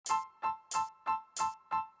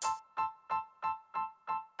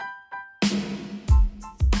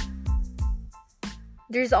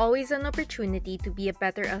There's always an opportunity to be a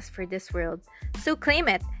better us for this world, so claim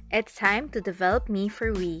it. It's time to develop me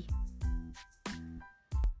for we.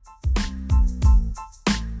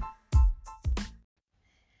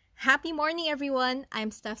 Happy morning, everyone!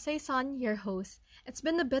 I'm Steph Saison, your host. It's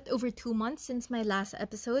been a bit over 2 months since my last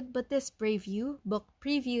episode, but this Brave You book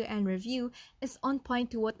preview and review is on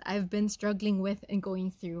point to what I've been struggling with and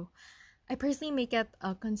going through. I personally make it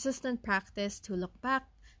a consistent practice to look back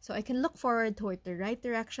so I can look forward toward the right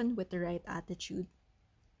direction with the right attitude.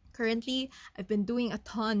 Currently, I've been doing a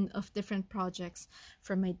ton of different projects,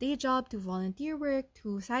 from my day job to volunteer work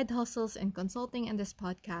to side hustles and consulting and this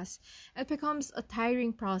podcast. It becomes a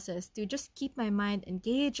tiring process to just keep my mind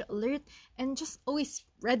engaged, alert, and just always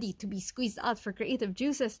ready to be squeezed out for creative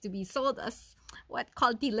juices to be sold as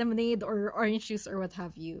quality lemonade or orange juice or what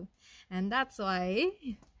have you. And that's why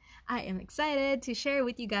I am excited to share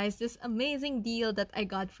with you guys this amazing deal that I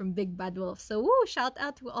got from Big Bad Wolf. So, shout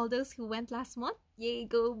out to all those who went last month. Yay,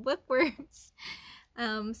 go bookworms!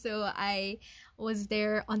 So I was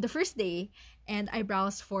there on the first day and I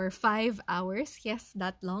browsed for 5 hours. Yes,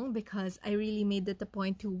 that long, because I really made it a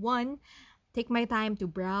point to one, take my time to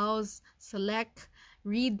browse, select,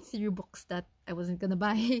 read through books that I wasn't gonna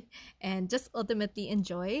buy, and just ultimately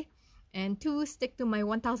enjoy. And two, stick to my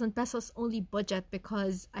 1,000 pesos only budget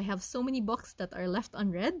because I have so many books that are left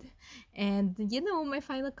unread. And my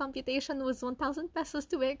final computation was 1,000 pesos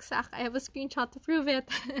to be exact. I have a screenshot to prove it.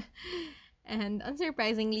 And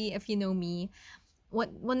unsurprisingly, if you know me,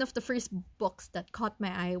 one of the first books that caught my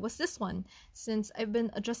eye was this one, since I've been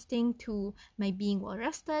adjusting to my being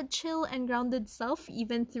well-rested, chill, and grounded self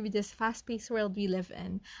even through this fast-paced world we live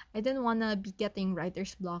in. I didn't want to be getting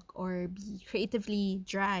writer's block or be creatively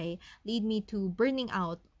dry, lead me to burning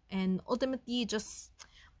out, and ultimately just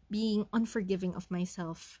being unforgiving of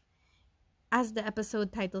myself. As the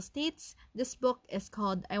episode title states, this book is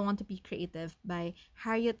called I Want to Be Creative by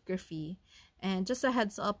Harriet Griffey. And just a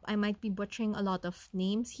heads up, I might be butchering a lot of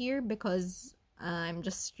names here because I'm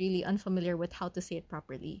just really unfamiliar with how to say it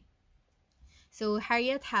properly. So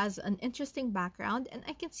Harriet has an interesting background, and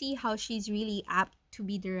I can see how she's really apt to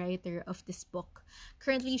be the writer of this book.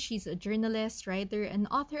 Currently, she's a journalist, writer, and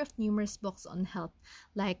author of numerous books on health,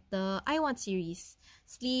 like the I Want series,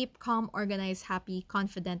 Sleep, Calm, Organized, Happy,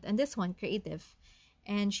 Confident, and this one, Creative.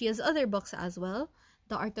 And she has other books as well,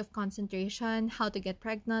 The Art of Concentration, How to Get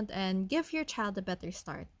Pregnant, and Give Your Child a Better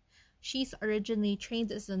Start. She's originally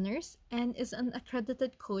trained as a nurse and is an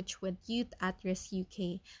accredited coach with Youth at Risk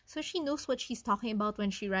UK, so she knows what she's talking about when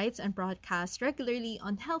she writes and broadcasts regularly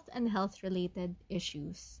on health and health-related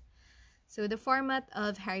issues. So the format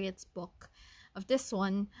of Harriet's book, of this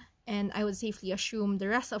one, and I would safely assume the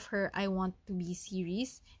rest of her I Want to Be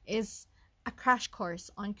series, is a crash course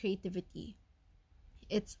on creativity.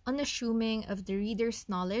 It's unassuming of the reader's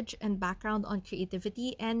knowledge and background on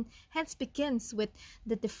creativity, and hence begins with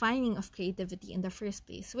the defining of creativity in the first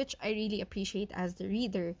place, which I really appreciate as the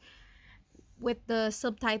reader, with the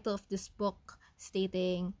subtitle of this book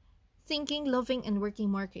stating Thinking, Loving, and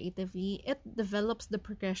Working More Creatively. It develops the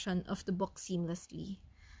progression of the book seamlessly.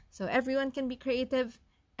 So everyone can be creative,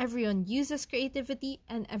 everyone uses creativity,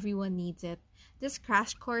 and everyone needs it. This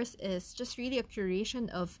crash course is just really a curation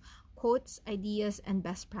of quotes, ideas, and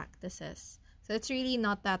best practices. So it's really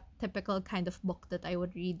not that typical kind of book that I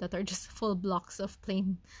would read that are just full blocks of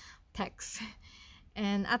plain text.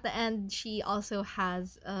 And at the end, she also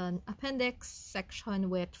has an appendix section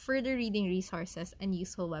with further reading resources and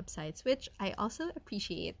useful websites, which I also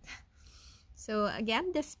appreciate. So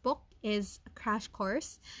again, this book is a crash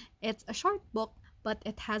course. It's a short book, but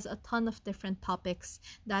it has a ton of different topics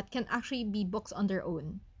that can actually be books on their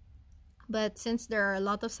own. But since there are a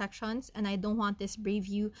lot of sections and I don't want this Brave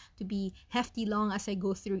You to be hefty long as I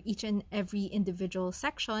go through each and every individual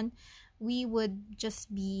section, we would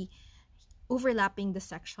just be overlapping the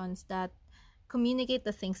sections that communicate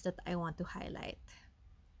the things that I want to highlight.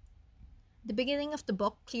 The beginning of the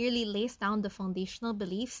book clearly lays down the foundational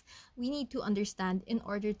beliefs we need to understand in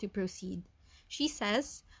order to proceed. She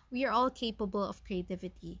says, we are all capable of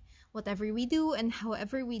creativity. Whatever we do and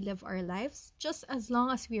however we live our lives, just as long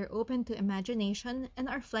as we are open to imagination and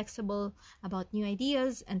are flexible about new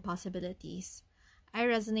ideas and possibilities. I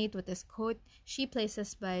resonate with this quote she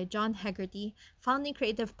places by John Hegarty, founding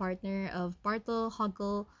creative partner of Bartle,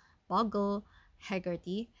 Hoggle, Boggle,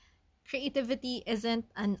 Hegarty. Creativity isn't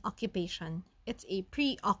an occupation. It's a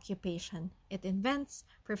preoccupation. It invents,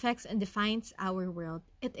 perfects, and defines our world.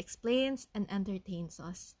 It explains and entertains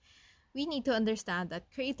us. We need to understand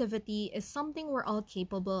that creativity is something we're all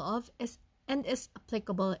capable of and is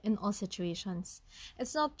applicable in all situations.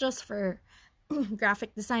 It's not just for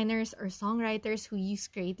graphic designers or songwriters who use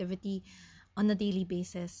creativity on a daily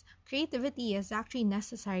basis. Creativity is actually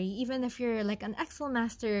necessary even if you're like an Excel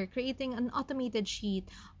master creating an automated sheet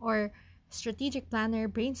or strategic planner,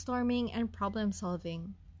 brainstorming, and problem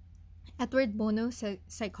solving. Edward Bono,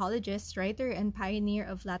 psychologist, writer, and pioneer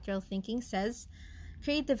of lateral thinking, says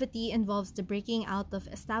creativity involves the breaking out of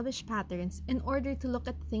established patterns in order to look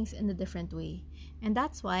at things in a different way. And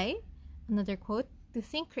that's why, another quote, to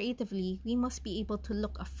think creatively, we must be able to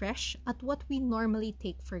look afresh at what we normally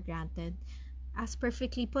take for granted. As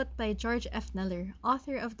perfectly put by George F. Neller,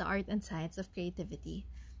 author of The Art and Science of Creativity.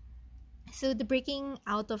 So, the breaking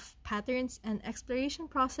out of patterns and exploration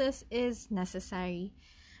process is necessary.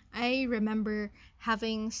 I remember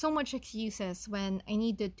having so much excuses when I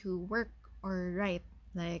needed to work or write.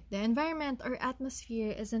 Like, the environment or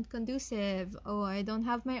atmosphere isn't conducive. Oh, I don't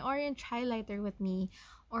have my orange highlighter with me.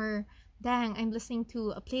 Or, dang, I'm listening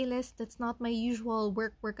to a playlist that's not my usual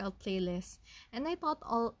workout playlist. And I thought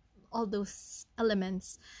all those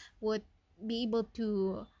elements would be able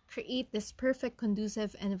to create this perfect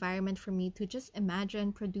conducive environment for me to just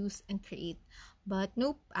imagine, produce, and create. But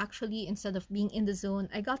nope, actually, instead of being in the zone,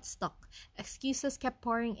 I got stuck. Excuses kept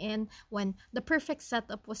pouring in when the perfect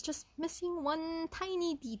setup was just missing one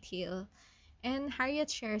tiny detail. And Harriet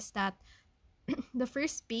shares that the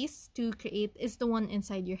first space to create is the one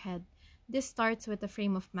inside your head. This starts with a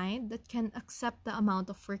frame of mind that can accept the amount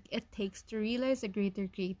of work it takes to realize a greater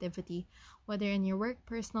creativity, whether in your work,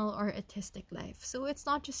 personal, or artistic life. So it's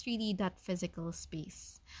not just really that physical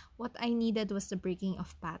space. What I needed was the breaking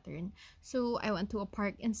of pattern. So I went to a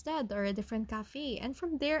park instead or a different cafe, and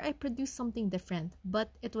from there I produced something different,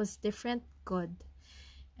 but it was different good.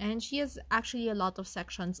 And she has actually a lot of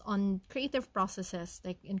sections on creative processes,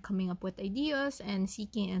 like in coming up with ideas and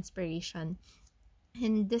seeking inspiration.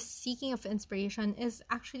 And this seeking of inspiration is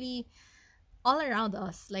actually all around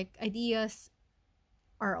us. Like, ideas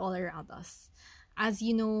are all around us. As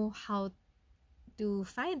you know how to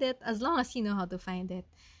find it, as long as you know how to find it.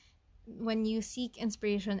 When you seek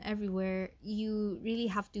inspiration everywhere, you really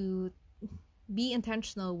have to be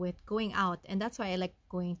intentional with going out. And that's why I like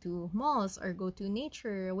going to malls or go to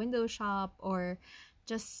nature, window shop, or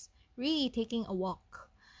just really taking a walk,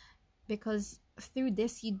 because through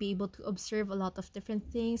this you'd be able to observe a lot of different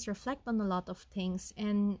things, reflect on a lot of things,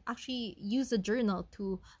 and actually use a journal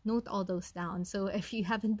to note all those down. So if you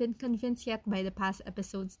haven't been convinced yet by the past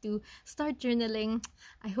episodes to start journaling,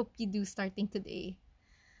 I hope you do starting today.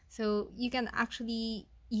 So you can actually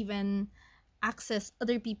even access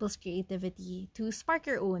other people's creativity to spark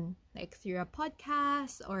your own, like through a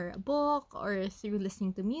podcast or a book or through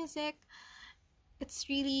listening to music. It's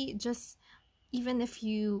really just, even if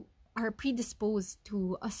you are predisposed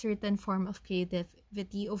to a certain form of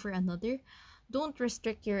creativity over another, don't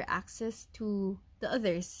restrict your access to the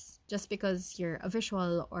others just because you're a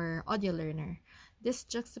visual or audio learner. This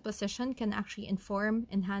juxtaposition can actually inform,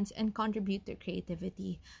 enhance, and contribute to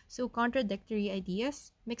creativity. So, contradictory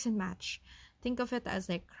ideas, mix and match. Think of it as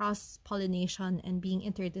like cross pollination and being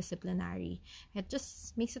interdisciplinary. It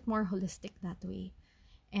just makes it more holistic that way.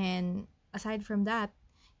 And aside from that,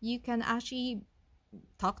 you can actually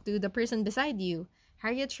talk to the person beside you.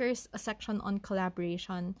 Harriet shares a section on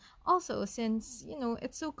collaboration. Also, since,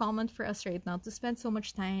 it's so common for us right now to spend so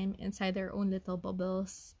much time inside our own little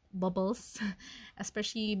bubbles,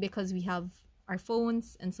 especially because we have our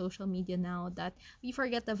phones and social media now, that we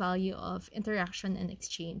forget the value of interaction and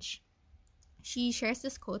exchange. She shares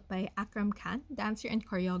this quote by Akram Khan, dancer and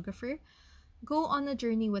choreographer. Go on a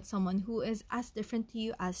journey with someone who is as different to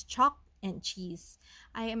you as chalk and cheese.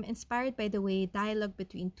 I am inspired by the way dialogue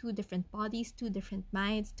between two different bodies, two different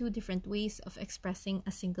minds, two different ways of expressing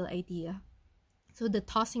a single idea. So the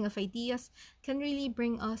tossing of ideas can really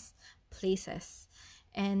bring us places.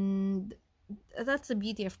 And that's the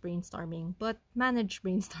beauty of brainstorming, but manage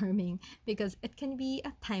brainstorming because it can be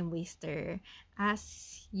a time waster.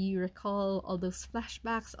 As you recall all those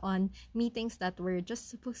flashbacks on meetings that were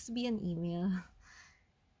just supposed to be an email.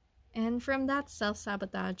 And from that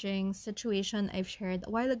self-sabotaging situation I've shared a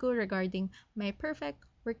while ago regarding my perfect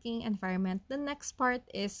working environment, the next part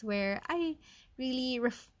is where I really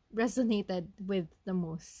resonated with the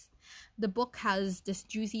most. The book has this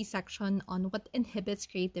juicy section on what inhibits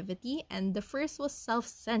creativity, and the first was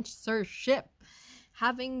self-censorship.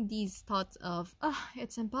 Having these thoughts of,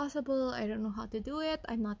 it's impossible, I don't know how to do it,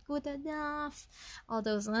 I'm not good enough, all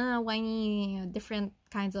those whiny, different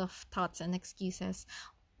kinds of thoughts and excuses.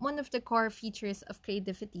 One of the core features of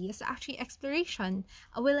creativity is actually exploration,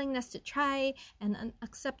 a willingness to try, and an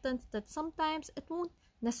acceptance that sometimes it won't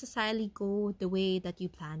necessarily go the way that you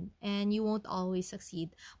planned, and you won't always succeed.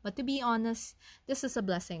 But to be honest, this is a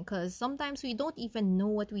blessing because sometimes we don't even know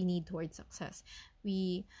what we need towards success.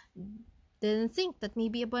 We didn't think that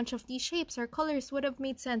maybe a bunch of these shapes or colors would have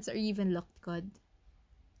made sense or even looked good.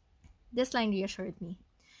 This line reassured me.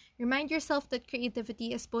 Remind yourself that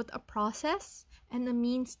creativity is both a process and a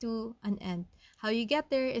means to an end. How you get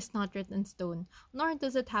there is not written in stone, nor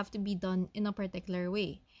does it have to be done in a particular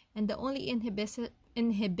way. And the only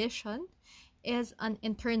inhibition is an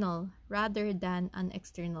internal rather than an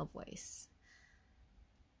external voice.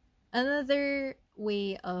 Another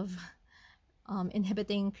way of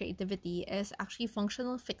inhibiting creativity is actually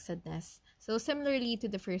functional fixedness. So similarly to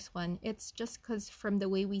the first one, it's just because from the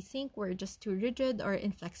way we think, we're just too rigid or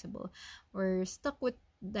inflexible. We're stuck with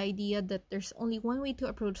the idea that there's only one way to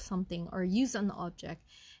approach something or use an object.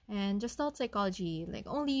 And Gestalt psychology, like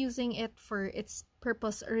only using it for its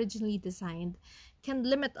purpose originally designed, can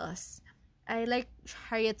limit us. I like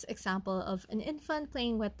Harriet's example of an infant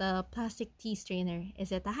playing with a plastic tea strainer.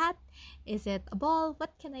 Is it a hat? Is it a ball?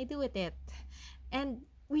 What can I do with it? And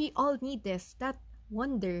we all need this, that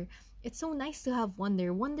wonder. It's so nice to have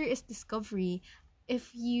wonder. Wonder is discovery.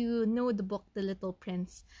 If you know the book The Little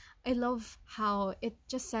Prince, I love how it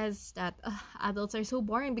just says that adults are so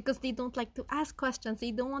boring because they don't like to ask questions,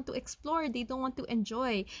 they don't want to explore, they don't want to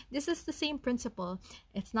enjoy. This is the same principle.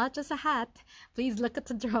 It's not just a hat. Please look at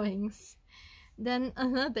the drawings. Then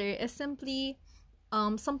another is simply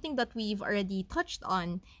something that we've already touched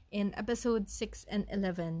on in episode 6 and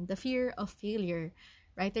 11, the fear of failure,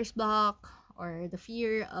 writer's block, or the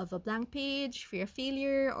fear of a blank page, fear of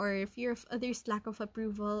failure, or fear of others' lack of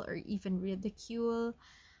approval, or even ridicule.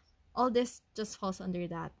 All this just falls under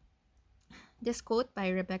that. This quote by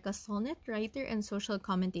Rebecca Solnit, writer and social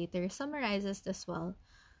commentator, summarizes this well.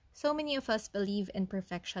 So many of us believe in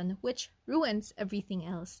perfection, which ruins everything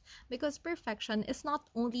else, because perfection is not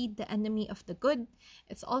only the enemy of the good,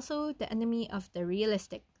 it's also the enemy of the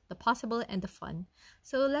realistic, the possible, and the fun.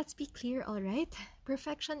 So let's be clear, alright?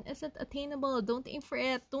 Perfection isn't attainable. Don't aim for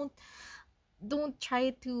it. Don't try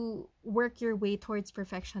to work your way towards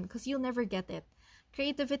perfection, because you'll never get it.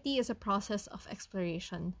 Creativity is a process of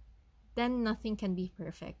exploration. Then nothing can be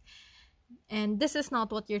perfect. And this is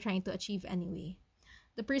not what you're trying to achieve anyway.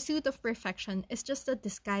 The pursuit of perfection is just a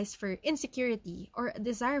disguise for insecurity or a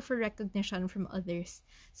desire for recognition from others.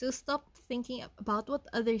 So stop thinking about what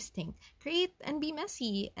others think. Create and be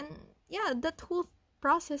messy. And yeah, that whole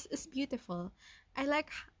process is beautiful. I like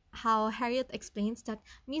how Harriet explains that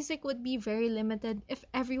music would be very limited if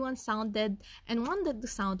everyone sounded and wanted to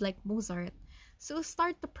sound like Mozart. So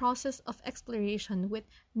start the process of exploration with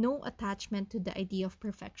no attachment to the idea of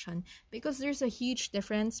perfection, because there's a huge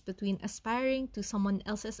difference between aspiring to someone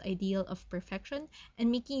else's ideal of perfection and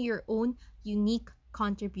making your own unique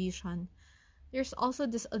contribution. There's also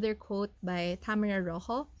this other quote by Tamara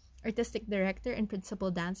Rojo, artistic director and principal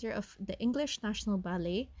dancer of the English National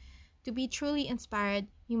Ballet. To be truly inspired,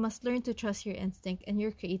 you must learn to trust your instinct and your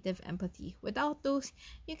creative empathy. Without those,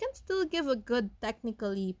 you can still give a good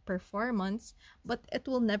technically performance, but it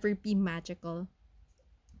will never be magical.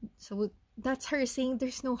 So that's her saying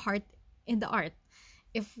there's no heart in the art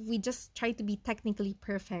if we just try to be technically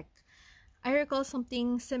perfect. I recall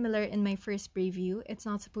something similar in my first preview, It's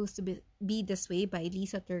Not Supposed to Be This Way by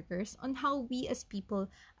Lisa Turkers, on how we as people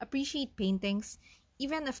appreciate paintings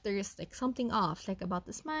even if there's like something off, like about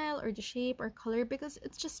the smile or the shape or color, because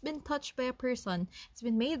it's just been touched by a person, it's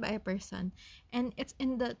been made by a person, and it's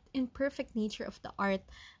in the imperfect nature of the art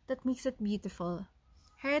that makes it beautiful.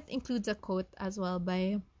 Harriet includes a quote as well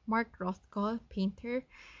by Mark Rothko, painter.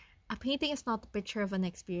 A painting is not a picture of an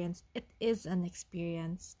experience, it is an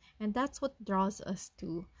experience. And that's what draws us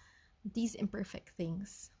to these imperfect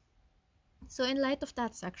things. So in light of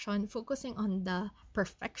that section, focusing on the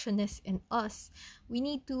perfectionist in us, we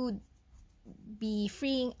need to be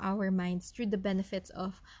freeing our minds through the benefits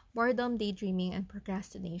of boredom, daydreaming, and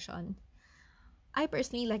procrastination. I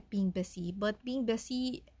personally like being busy, but being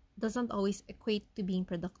busy doesn't always equate to being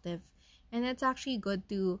productive. And it's actually good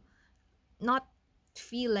to not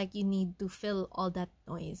feel like you need to fill all that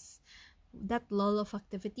noise. That lull of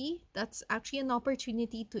activity, that's actually an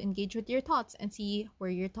opportunity to engage with your thoughts and see where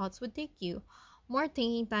your thoughts would take you. More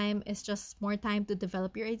thinking time is just more time to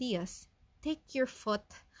develop your ideas. Take your foot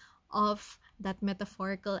off that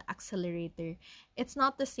metaphorical accelerator. It's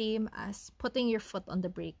not the same as putting your foot on the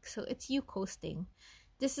brake, so it's you coasting.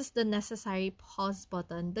 This is the necessary pause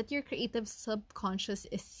button that your creative subconscious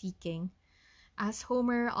is seeking. As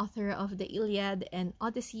Homer, author of the Iliad and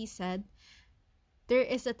Odyssey, said, there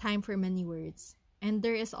is a time for many words, and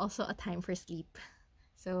there is also a time for sleep.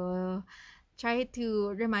 So try to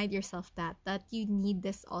remind yourself that you need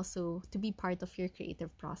this also to be part of your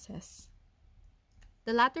creative process.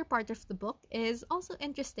 The latter part of the book is also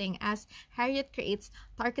interesting as Harriet creates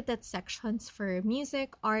targeted sections for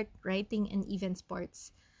music, art, writing, and even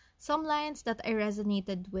sports. Some lines that I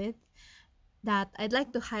resonated with that I'd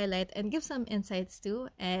like to highlight and give some insights to,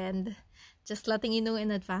 and just letting you know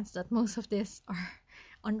in advance that most of this are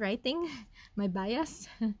on writing, my bias.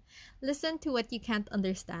 Listen to what you can't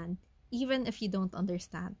understand, even if you don't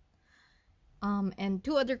understand. And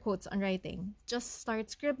two other quotes on writing. Just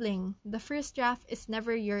start scribbling. The first draft is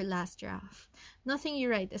never your last draft. Nothing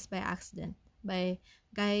you write is by accident. By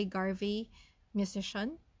Guy Garvey,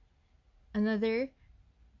 musician. Another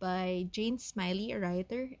by Jane Smiley, a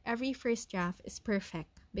writer. Every first draft is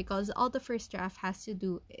perfect because all the first draft has to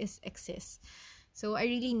do is exist. So I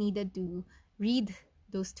really needed to read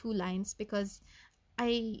those two lines because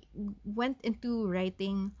I went into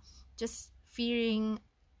writing just fearing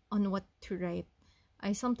on what to write.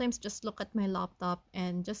 I sometimes just look at my laptop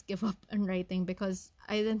and just give up on writing because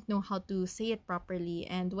I didn't know how to say it properly.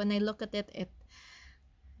 And when I look at it, it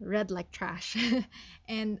read like trash.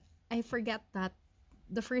 And I forget that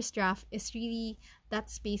the first draft is really that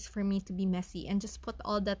space for me to be messy and just put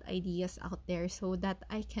all that ideas out there so that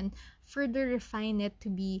I can further refine it to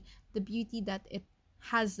be the beauty that it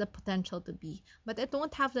has the potential to be. But it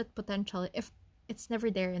won't have that potential if it's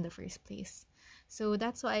never there in the first place. So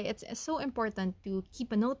that's why it's so important to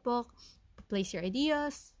keep a notebook, place your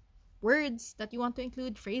ideas, words that you want to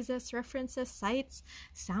include, phrases, references, sites,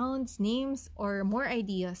 sounds, names, or more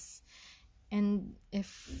ideas. And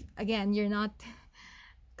if, again, you're not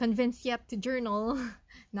convinced yet to journal,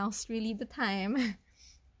 now's really the time.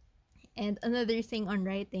 And another thing on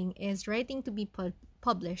writing is writing to be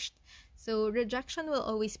published. So rejection will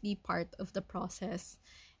always be part of the process.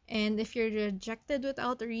 And if you're rejected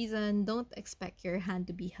without a reason, don't expect your hand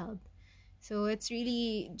to be held. So it's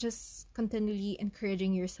really just continually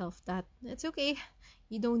encouraging yourself that it's okay.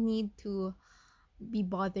 You don't need to be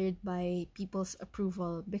bothered by people's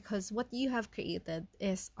approval because what you have created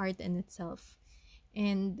is art in itself.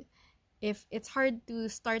 And if it's hard to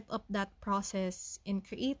start up that process in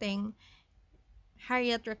creating,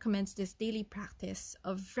 Harriet recommends this daily practice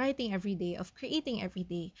of writing every day, of creating every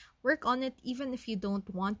day. Work on it even if you don't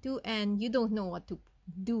want to and you don't know what to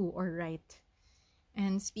do or write.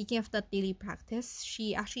 And speaking of that daily practice,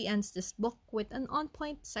 she actually ends this book with an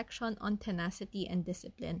on-point section on tenacity and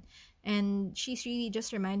discipline. And she's really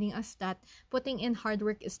just reminding us that putting in hard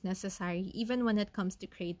work is necessary even when it comes to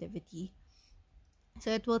creativity. So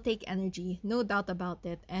it will take energy, no doubt about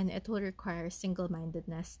it, and it will require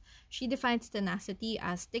single-mindedness. She defines tenacity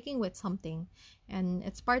as sticking with something, and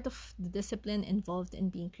it's part of the discipline involved in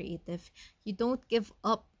being creative. You don't give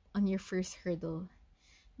up on your first hurdle.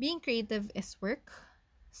 Being creative is work.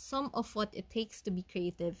 Some of what it takes to be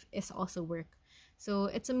creative is also work. So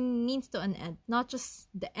it's a means to an end, not just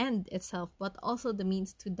the end itself, but also the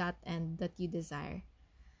means to that end that you desire.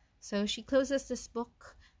 So she closes this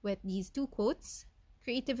book with these two quotes.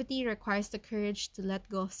 Creativity requires the courage to let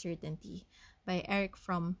go of certainty, by Eric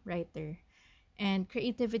Fromm, writer. And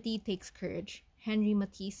creativity takes courage, Henry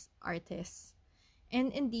Matisse, artist.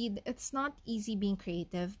 And indeed, it's not easy being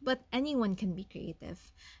creative, but anyone can be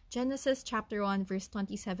creative. Genesis chapter 1 verse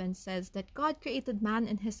 27 says that God created man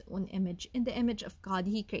in his own image. In the image of God,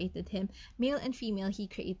 he created him. Male and female, he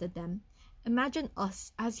created them. Imagine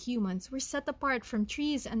us as humans. We're set apart from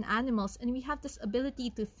trees and animals, and we have this ability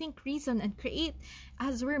to think, reason, and create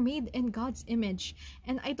as we're made in God's image.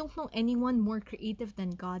 And I don't know anyone more creative than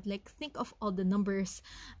God. Like, think of all the numbers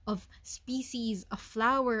of species a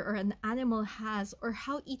flower or an animal has, or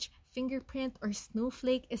how each fingerprint or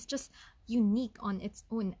snowflake is just unique on its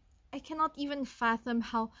own. I cannot even fathom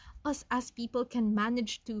how us as people can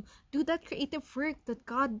manage to do that creative work that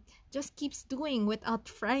God just keeps doing without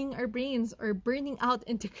frying our brains or burning out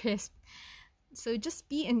into crisp. So just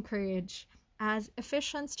be encouraged. As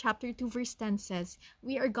Ephesians chapter 2 verse 10 says,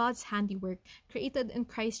 we are God's handiwork, created in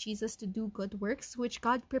Christ Jesus to do good works, which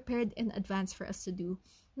God prepared in advance for us to do.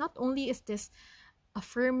 Not only is this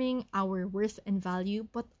affirming our worth and value,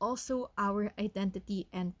 but also our identity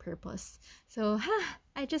and purpose. So,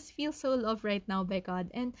 I just feel so loved right now by God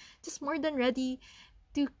and just more than ready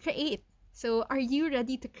to create. So, are you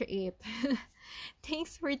ready to create?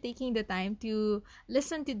 Thanks for taking the time to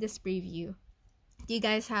listen to this preview. Do you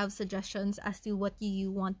guys have suggestions as to what you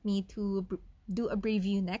want me to do a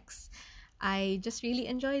preview next? I just really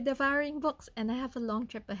enjoy devouring books and I have a long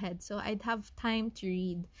trip ahead, so I'd have time to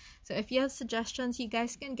read. So if you have suggestions, you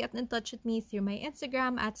guys can get in touch with me through my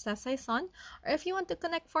Instagram at StephSaison, or if you want to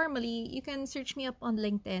connect formally, you can search me up on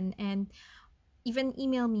LinkedIn. And even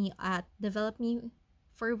email me at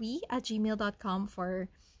developmeforwe@gmail.com for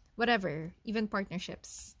whatever, even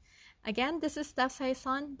partnerships. Again, this is Steph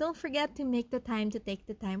Saison. Don't forget to make the time to take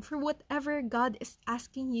the time for whatever God is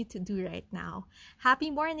asking you to do right now. Happy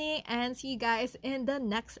morning and see you guys in the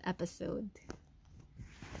next episode.